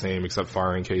much the same except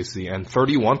firing Casey. And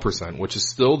 31%, which is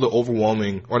still the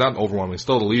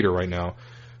still the leader right now,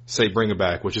 say bring it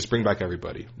back, which is bring back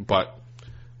everybody. But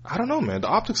I don't know, man. The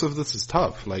optics of this is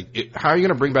tough. Like, how are you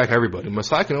going to bring back everybody?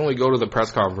 Masai can only go to the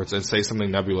press conference and say something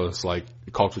nebulous like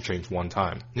culture change one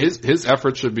time. His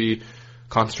efforts should be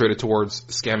concentrated towards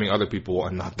scamming other people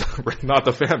and not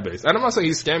the fan base. And I'm not saying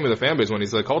he's scamming the fan base when he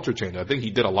said culture change. I think he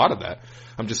did a lot of that.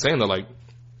 I'm just saying that, like,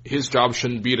 his job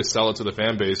shouldn't be to sell it to the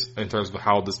fan base in terms of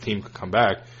how this team could come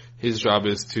back. His job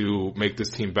is to make this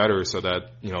team better so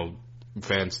that, you know,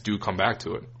 fans do come back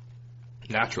to it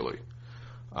naturally.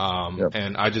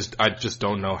 And I just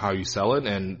don't know how you sell it.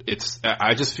 And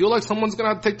I just feel like someone's going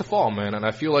to have to take the fall, man. And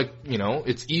I feel like, you know,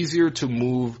 it's easier to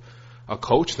move a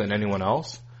coach than anyone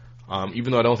else.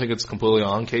 Even though I don't think it's completely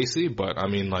on Casey, but I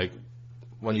mean, like,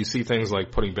 when you see things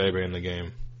like putting Bebe in the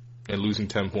game and losing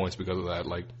 10 points because of that,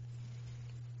 like,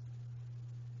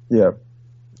 yeah,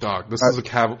 dog, this is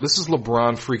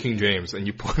LeBron freaking James, and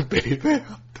you put Bebe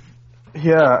out.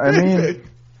 Yeah, I mean,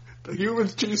 the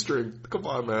human's G-string. Come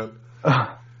on, man.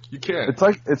 You can't.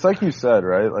 It's like you said,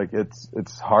 right? Like,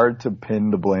 it's hard to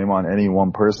pin the blame on any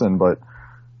one person, but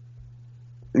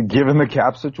given the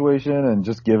cap situation and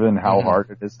just given how hard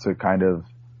it is to kind of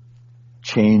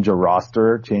change a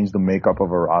roster, change the makeup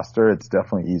of a roster, it's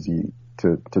definitely easy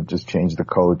to just change the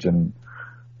coach and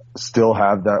still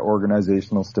have that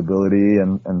organizational stability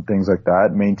and things like that,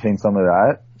 maintain some of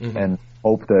that, and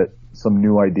hope that some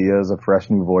new ideas, a fresh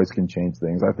new voice can change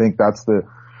things. I think that's the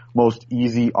most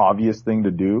easy, obvious thing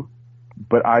to do,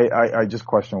 but I just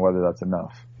question whether that's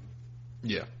enough.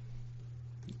 Yeah.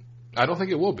 I don't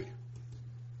think it will be.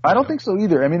 I don't think so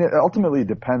either. I mean, it ultimately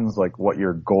depends, like, what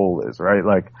your goal is, right?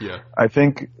 Like, I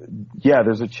think,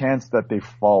 there's a chance that they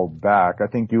fall back. I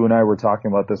think you and I were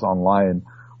talking about this online.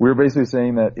 We were basically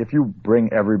saying that if you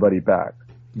bring everybody back,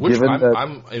 which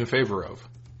I'm in favor of.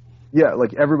 Yeah,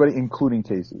 like everybody, including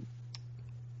Casey.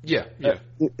 Yeah.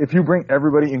 If you bring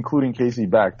everybody, including Casey,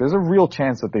 back, there's a real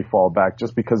chance that they fall back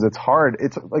just because it's hard.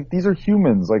 It's like, these are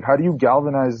humans. Like, how do you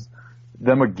galvanize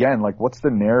them again? Like, what's the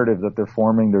narrative that they're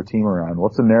forming their team around?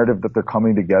 What's the narrative that they're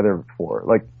coming together for?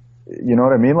 Like, you know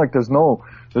what I mean? Like, there's no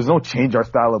change our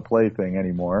style of play thing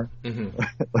anymore.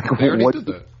 Like, they already did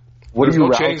that. There's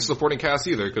no change the supporting cast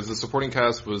either, because the supporting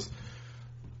cast was,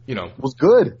 you know, was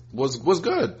good. Was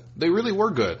good. They really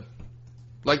were good.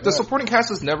 Like, the supporting cast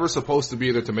is never supposed to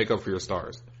be there to make up for your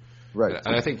stars. Right.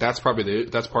 And I think that's probably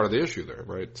that's part of the issue there,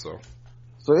 right? So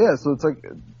it's like,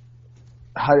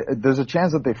 there's a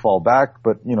chance that they fall back,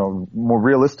 but, you know, more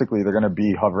realistically, they're going to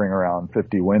be hovering around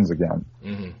 50 wins again.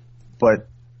 But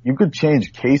you could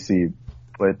change Casey,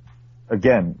 but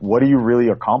again, what are you really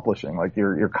accomplishing? Like,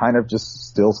 you're kind of just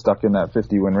still stuck in that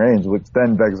 50 win range, which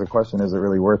then begs the question, is it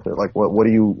really worth it? Like, what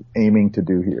are you aiming to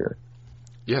do here?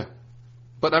 Yeah.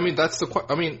 But I mean,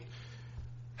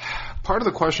 part of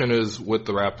the question is with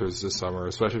the Raptors this summer,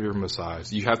 especially if you're Masai,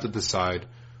 you have to decide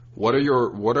what are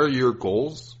your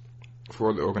goals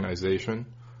for the organization,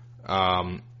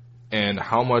 and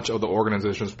how much of the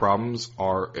organization's problems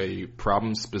are a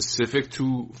problem specific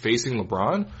to facing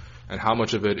LeBron, and how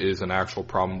much of it is an actual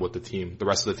problem with the team, the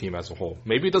rest of the team as a whole.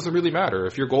 Maybe it doesn't really matter.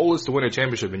 If your goal is to win a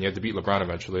championship and you have to beat LeBron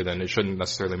eventually, then it shouldn't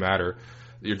necessarily matter.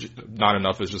 Not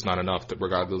enough is just not enough,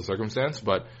 regardless of the circumstance.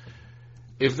 But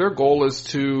if their goal is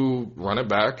to run it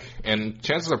back, and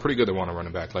chances are pretty good they want to run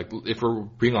it back. Like, if we're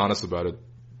being honest about it,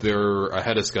 they're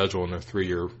ahead of schedule in their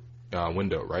 3-year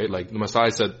window, right? Like,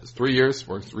 Masai said, 3 years.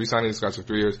 We're re-signing these guys for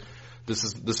 3 years. This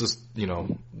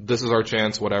is our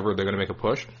chance. Whatever, they're going to make a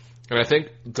push. And I think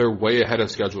they're way ahead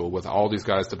of schedule with all these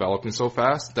guys developing so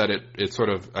fast that it sort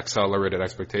of accelerated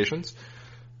expectations.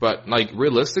 But, like,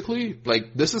 realistically,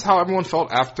 like, this is how everyone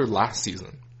felt after last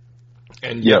season.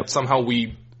 And yet somehow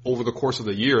we, over the course of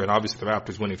the year, and obviously the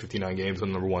Raptors winning 59 games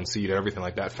and the #1 seed and everything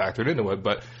like that factored into it,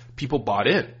 but people bought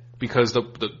in because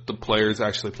the players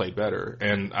actually played better.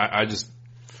 And I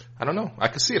don't know. I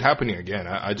could see it happening again.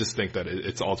 I just think that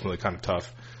it's ultimately kind of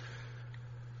tough.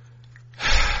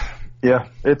 Yeah,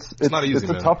 it's not easy, it's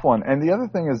a tough one. And the other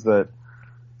thing is that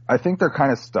I think they're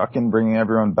kind of stuck in bringing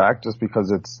everyone back just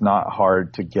because it's not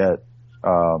hard to get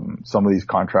some of these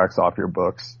contracts off your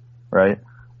books, right?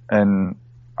 And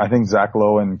I think Zach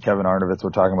Lowe and Kevin Arnovitz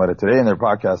were talking about it today in their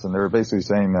podcast, and they were basically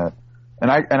saying that,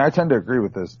 and I tend to agree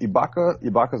with this.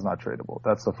 Ibaka's not tradable.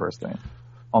 That's the first thing,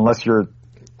 unless you're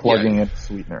plugging in a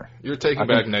sweetener. You're taking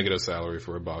back negative salary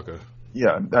for Ibaka.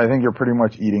 Yeah, I think you're pretty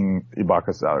much eating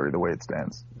Ibaka's salary the way it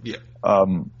stands. Yeah.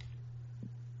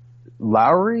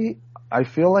 Lowry, I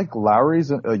feel like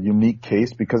Lowry's a unique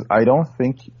case because I don't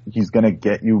think he's going to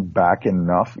get you back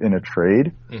enough in a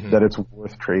trade that it's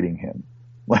worth trading him.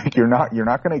 Like, you're not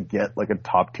going to get like a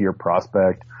top tier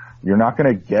prospect. You're not going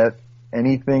to get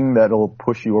anything that'll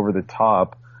push you over the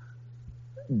top.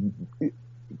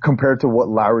 compared to what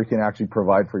Lowry can actually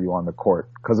provide for you on the court.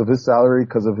 Because of his salary,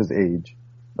 because of his age.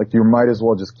 Like, you might as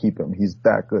well just keep him. He's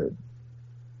that good.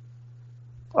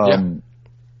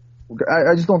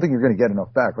 I just don't think you're going to get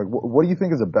enough back. Like, what do you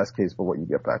think is the best case for what you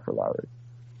get back for Lowry?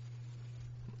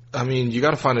 I mean, you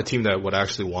got to find a team that would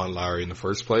actually want Lowry in the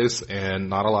first place, and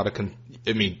not a lot of.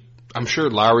 I'm sure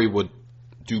Lowry would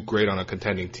do great on a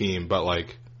contending team, but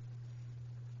like,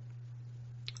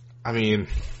 I mean,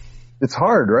 it's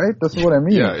hard, right? That's what I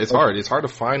mean. Yeah, it's hard. It's hard to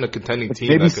find a contending team.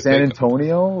 Maybe San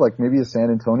Antonio, like maybe a San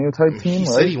Antonio type team. He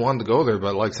said he wanted to go there,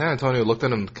 but like San Antonio looked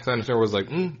at him. San Antonio was like,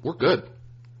 "We're good.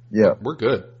 Yeah, we're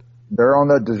good." They're on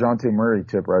that DeJounte Murray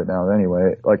tip right now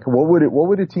anyway. Like, what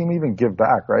would a team even give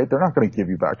back, right? They're not going to give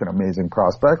you back an amazing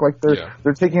prospect. Like,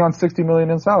 they're taking on $60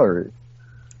 million in salary.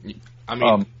 I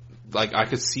mean, like, I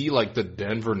could see, like, the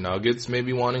Denver Nuggets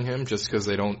maybe wanting him just because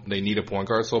they need a point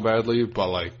guard so badly, but,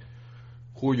 like,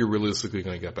 who are you realistically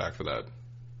going to get back for that?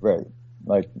 Right.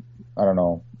 Like, I don't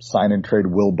know, sign and trade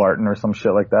Will Barton or some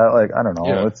shit like that. Like, I don't know.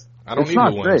 Yeah. I don't need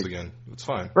Will Williams great. Again. It's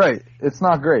fine. Right. It's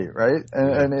not great, right?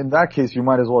 And in that case, you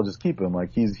might as well just keep him.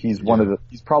 Like, he's he's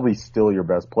probably still your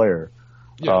best player.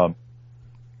 Yeah.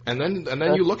 And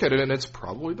then you look at it and it's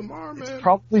probably DeMar, man. It's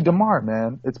probably DeMar,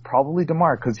 man. It's probably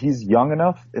DeMar because he's young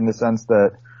enough in the sense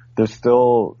that there's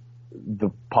still the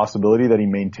possibility that he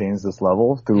maintains this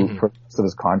level through the rest of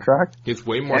his contract. He has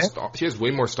way more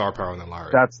star power than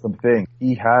Lowry. That's the thing.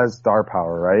 He has star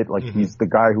power, right? Like, he's the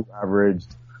guy who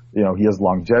averaged, he has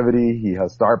longevity, he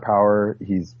has star power,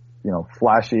 he's,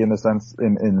 flashy in the sense,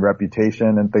 in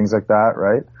reputation and things like that,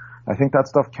 right? I think that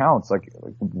stuff counts. Like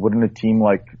wouldn't a team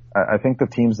I think the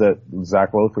teams that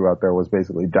Zach Lowe threw out there was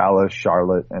basically Dallas,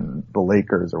 Charlotte, and the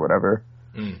Lakers or whatever.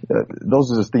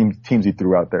 Those are just teams he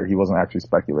threw out there. He wasn't actually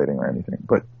speculating or anything.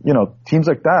 But, teams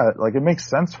like that, like, it makes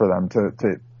sense for them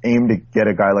to aim to get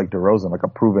a guy like DeRozan, like a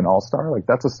proven all-star. Like,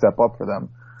 that's a step up for them.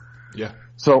 Yeah.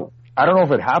 So, I don't know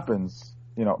if it happens,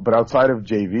 but outside of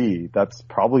JV, that's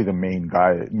probably the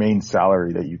main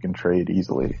salary that you can trade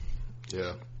easily.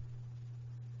 Yeah.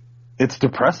 It's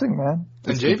depressing, man.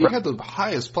 And JV had the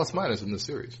highest plus minus in the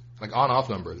series. Like, on-off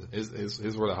numbers.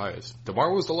 His were the highest.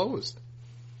 DeMar was the lowest.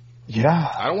 Yeah.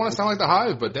 I don't want to sound like the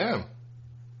Hive, but damn.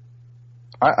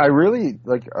 I really,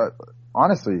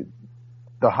 honestly,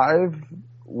 the Hive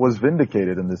was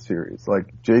vindicated in this series.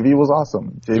 Like, JV was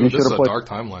awesome. JV This is a dark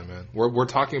timeline, man. We're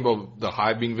talking about the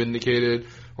Hive being vindicated.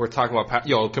 We're talking about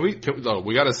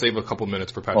we got to save a couple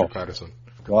minutes for Patrick Patterson.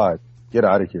 God, get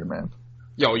out of here, man.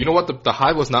 Yo, you know what? The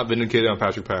Hive was not vindicated on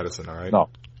Patrick Patterson, all right? No.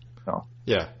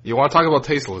 Yeah. You want to talk about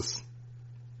tasteless?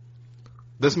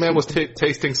 This man was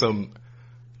tasting some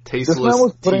tasteless This man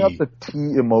was putting tea. up the tea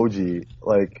emoji,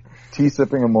 like tea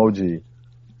sipping emoji.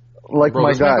 Like, bro,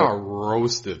 my this guy. man got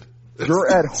roasted. You're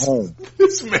at home.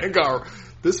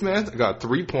 This man got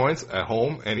 3 points at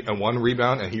home and 1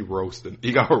 rebound, and he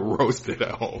got roasted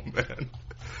at home, man.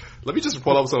 Let me just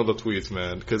pull up some of the tweets,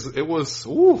 man, because it was,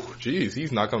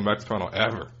 he's not coming back to Toronto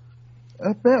ever.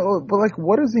 Man, but like,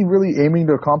 what is he really aiming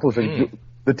to accomplish? Like,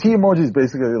 the tea emoji is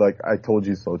basically like, I told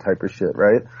you so type of shit,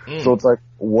 right? So it's like,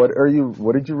 what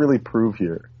did you really prove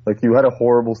here? Like, you had a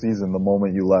horrible season the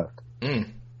moment you left.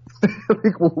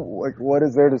 like, what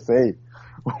is there to say?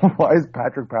 Why is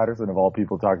Patrick Patterson, of all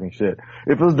people, talking shit?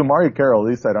 If it was DeMar Carroll, at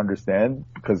least I'd understand,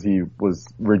 because he was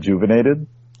rejuvenated.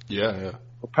 Yeah.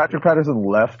 Patrick Patterson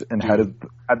left and had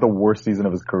the worst season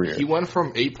of his career. He went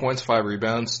from 8 points, 5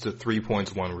 rebounds to 3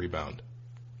 points, 1 rebound.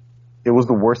 It was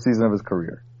the worst season of his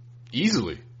career.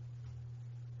 Easily.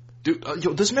 Dude,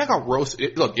 this man got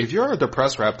roasted. Look, if you're a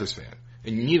depressed Raptors fan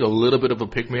and you need a little bit of a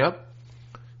pick-me-up,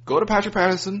 go to Patrick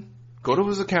Patterson, go to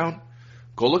his account,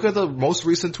 go look at the most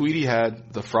recent tweet he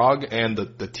had, the frog and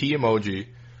the T emoji,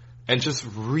 and just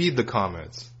read the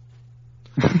comments.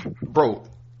 Bro,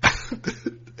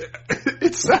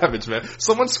 it's savage, man.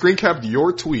 Someone screen capped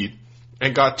your tweet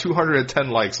and got 210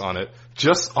 likes on it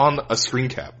just on a screen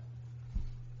cap.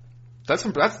 That's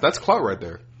clout right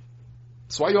there.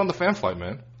 That's why you're on the fan flight,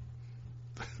 man.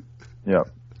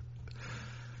 Yep.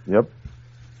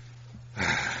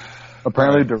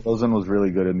 Apparently DeRozan was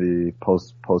really good in the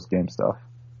post game stuff.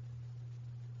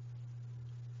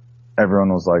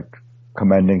 Everyone was like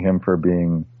commending him for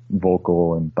being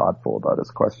vocal and thoughtful about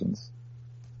his questions.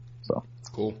 So it's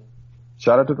cool.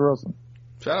 Shout out to DeRozan.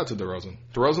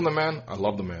 DeRozan the man. I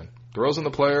love the man. DeRozan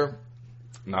the player.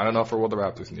 Not enough for what the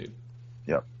Raptors need.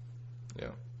 Yep.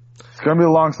 Yeah. It's gonna be a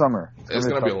long summer. It's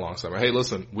gonna be a long summer. Hey,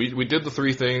 listen, we did the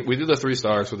 3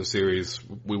 stars for the series.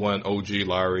 We went OG,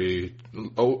 Lowry,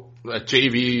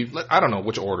 JV. I don't know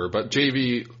which order, but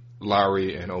JV,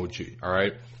 Lowry, and OG. All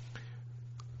right.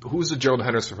 Who's the Gerald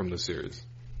Henderson from this series?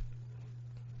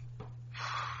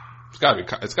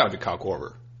 It's gotta be Kyle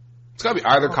Korver. It's gotta be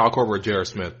either Kyle Korver or J.R.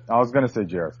 Smith. I was gonna say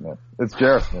J.R. Smith. It's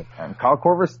J.R. Smith, man. Kyle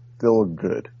Korver's still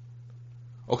good.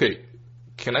 Okay,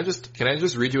 can I just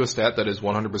read you a stat that is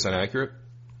 100% accurate?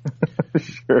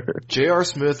 Sure. J.R.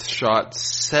 Smith shot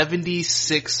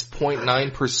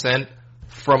 76.9%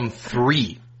 from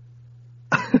three.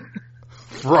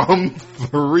 From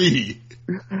three.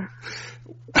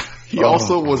 He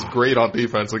also was great on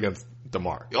defense against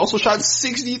DeMar. He also shot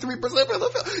 63% from the field.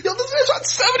 Yo, this man shot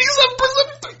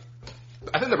 77%.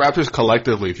 I think the Raptors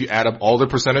collectively, if you add up all the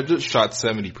percentages, shot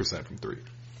 70% from three.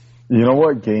 You know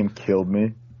what game killed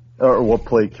me? Or what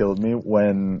play killed me?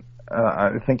 When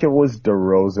I think it was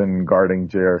DeRozan guarding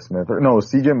J.R. Smith. Or no,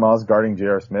 C.J. Miles guarding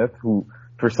J.R. Smith, who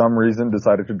for some reason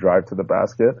decided to drive to the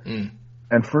basket.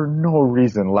 And for no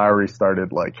reason, Lowry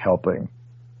started like helping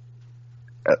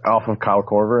off of Kyle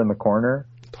Korver in the corner.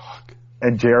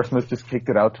 And J.R. Smith just kicked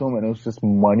it out to him, and it was just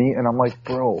money. And I'm like,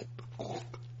 bro,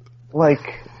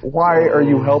 like, why are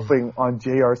you helping on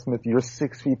J.R. Smith? You're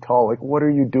 6 feet tall. Like, what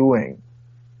are you doing?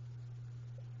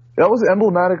 That was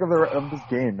emblematic of this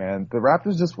game, man. The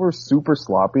Raptors just were super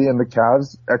sloppy, and the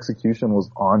Cavs' execution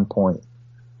was on point.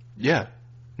 Yeah.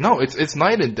 No, it's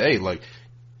night and day. Like,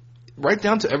 right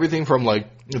down to everything from, like,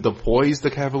 the poise the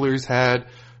Cavaliers had,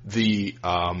 the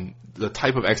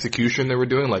type of execution they were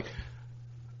doing. Like,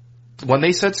 when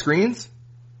they set screens,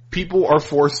 people are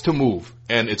forced to move,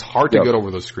 and it's hard to get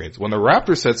over those screens. When the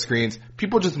Raptors set screens,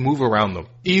 people just move around them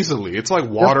easily. It's like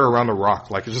water around a rock.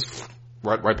 Like, it's just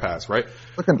right past, right?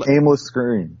 Like an aimless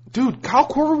screen. Dude, Kyle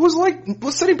Korver was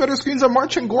setting better screens than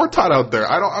Marcin Gortat out there.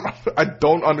 I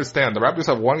don't understand. The Raptors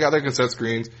have one guy that can set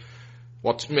screens.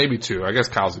 Well, maybe two. I guess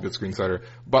Kyle's a good screen setter.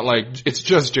 But, like, it's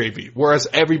just JV. Whereas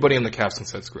everybody in the Cavs can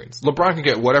set screens. LeBron can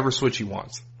get whatever switch he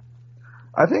wants.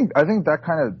 I think that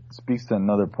kind of speaks to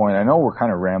another point. I know we're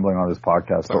kind of rambling on this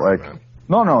podcast, but like, man.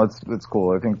 No, it's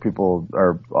cool. I think people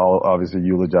are all obviously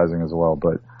eulogizing as well,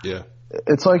 but yeah,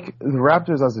 it's like the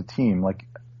Raptors as a team, like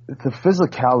the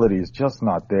physicality is just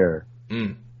not there.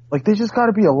 Like they just got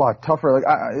to be a lot tougher. Like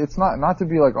it's not to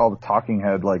be like all the talking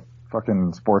head, like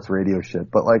fucking sports radio shit,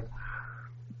 but like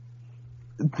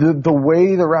the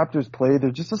way the Raptors play, they're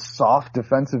just a soft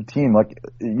defensive team. Like,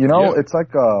 you know, it's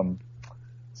like,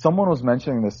 someone was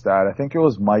mentioning this stat. I think it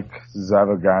was Mike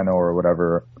Zavagano or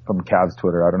whatever from Cavs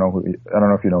Twitter. I don't know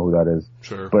if you know who that is.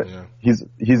 Sure. But he's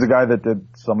the guy that did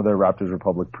some of the Raptors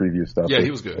Republic preview stuff. Yeah,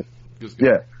 he was good.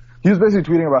 Yeah. He was basically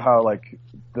tweeting about how like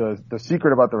the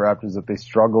secret about the Raptors is that they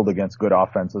struggled against good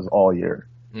offenses all year.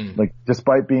 Like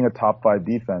despite being a top 5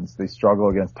 defense, they struggle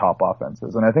against top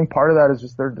offenses. And I think part of that is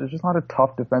just they're just not a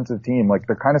tough defensive team. Like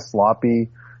they're kind of sloppy.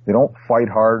 They don't fight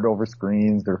hard over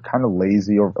screens. They're kind of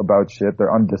lazy about shit.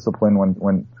 They're undisciplined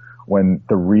when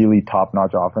the really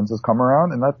top-notch offenses come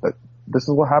around. And that this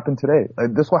is what happened today.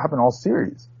 This is what happened all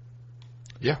series.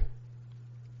 Yeah.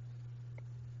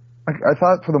 I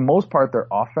thought for the most part their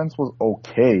offense was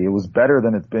okay. It was better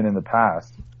than it's been in the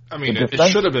past. I mean, it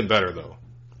should have been better though.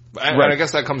 And I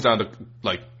guess that comes down to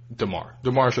like DeMar.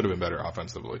 DeMar should have been better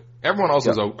offensively. Everyone else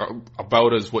is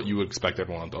about as what you would expect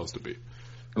everyone else to be.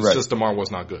 It's just DeMar was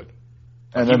not good.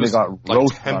 And then they got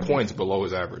roasted. Like 10 points below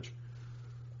his average.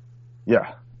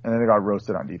 Yeah. And then they got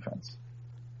roasted on defense.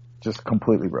 Just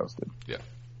completely roasted. Yeah.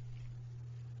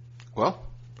 Well,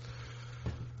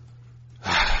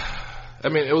 I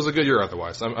mean, it was a good year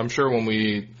otherwise. I'm sure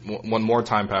when more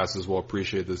time passes, we'll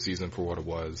appreciate this season for what it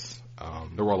was.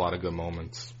 There were a lot of good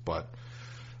moments, but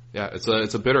yeah,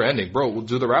 it's a bitter ending. Bro,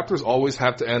 do the Raptors always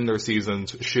have to end their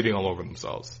seasons shitting all over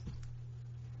themselves?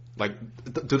 Like,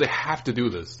 do they have to do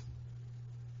this?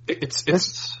 It's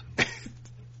just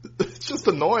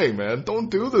annoying, man. Don't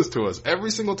do this to us.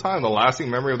 Every single time, the lasting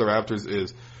memory of the Raptors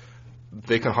is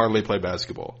they can hardly play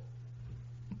basketball.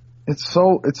 It's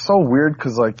so weird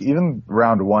because like even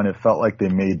round 1, it felt like they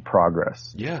made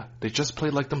progress. Yeah, they just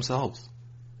played like themselves.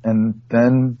 And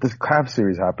then the Cavs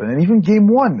series happened, and even game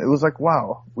 1, it was like,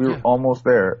 wow, we were almost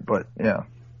there. But yeah.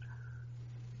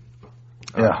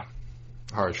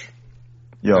 Harsh.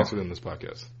 Yo. Thanks for doing this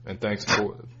podcast. And thanks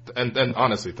for, and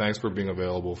honestly, thanks for being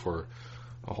available for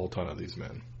a whole ton of these,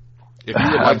 man. If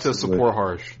you would like to support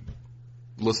Harsh,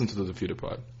 listen to the Defeated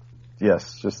Pod.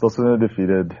 Yes, just listen to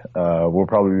Defeated. We'll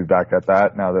probably be back at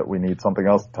that now that we need something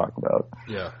else to talk about.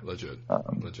 Yeah, legit.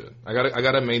 Legit. I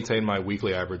gotta maintain my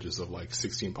weekly averages of like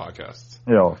 16 podcasts.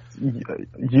 You know,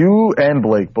 you and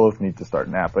Blake both need to start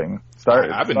napping.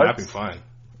 I've been napping fine.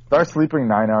 Start sleeping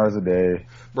 9 hours a day.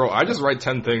 Bro, I just write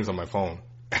 10 things on my phone.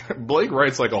 Blake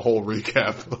writes like a whole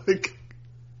recap. Like,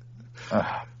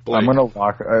 I'm gonna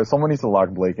lock. Someone needs to lock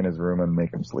Blake in his room and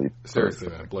make him sleep. Seriously,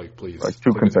 man, Blake, please. Like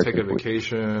 2 consecutive. Take a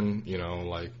vacation. You know,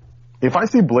 like If I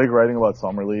see Blake writing about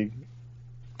Summer League,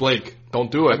 Blake,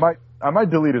 don't do it. I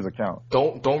might delete his account.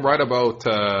 Don't write about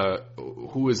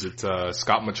who is it?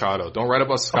 Scott Machado. Don't write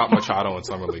about Scott Machado in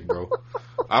Summer League, bro.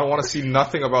 I don't want to see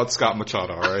nothing about Scott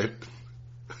Machado. All right.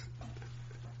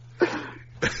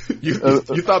 You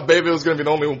thought Bebe was going to be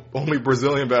the only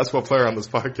Brazilian basketball player on this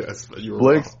podcast, but you were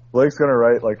wrong. Blake's going to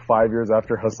write like 5 years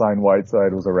after Hassan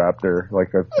Whiteside was a Raptor,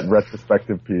 like a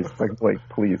retrospective piece. Like, Blake,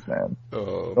 please, man.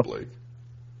 Oh, Blake.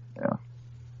 Yeah.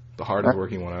 The hardest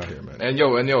working one out here, man.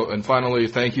 And finally,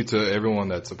 thank you to everyone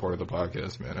that supported the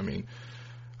podcast, man. I mean,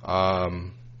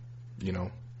 the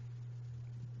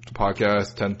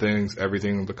podcast, 10 Things,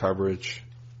 everything, the coverage.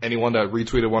 Anyone that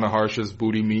retweeted one of Harsh's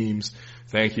booty memes,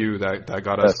 thank you. That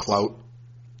got us clout.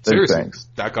 Seriously, thanks.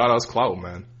 That got us clout,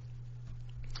 man.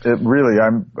 It really,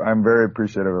 I'm very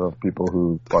appreciative of people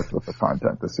who fucked with the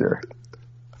content this year.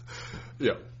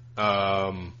 Yeah.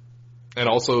 And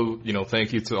also,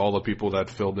 thank you to all the people that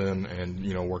filled in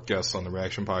and, were guests on the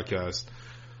Reaction Podcast.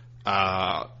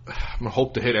 I'm gonna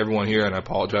hope to hit everyone here, and I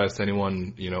apologize to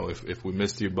anyone, if we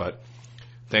missed you, but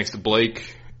thanks to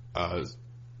Blake,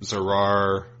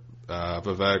 Zarar,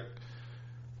 Vivek,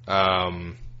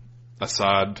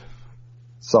 Assad,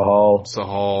 Sahal,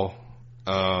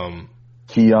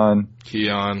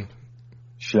 Keon,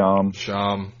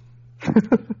 Sham.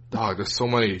 Dog, there's so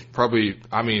many. Probably,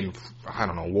 I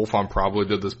don't know. Wolfon probably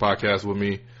did this podcast with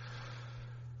me.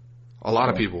 A lot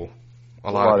of people.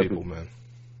 A lot of people, man.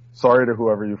 Sorry to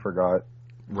whoever you forgot.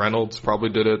 Reynolds probably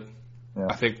did it. Yeah.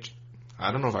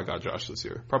 I don't know if I got Josh this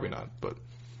year. Probably not, but,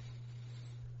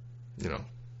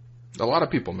 a lot of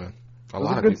people, man. It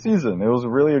was a good season. It was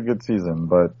really a good season,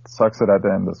 but sucks it at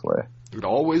the end this way. It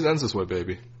always ends this way,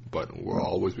 baby. But we'll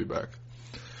always be back.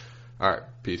 All right.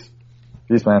 Peace.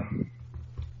 Peace, man.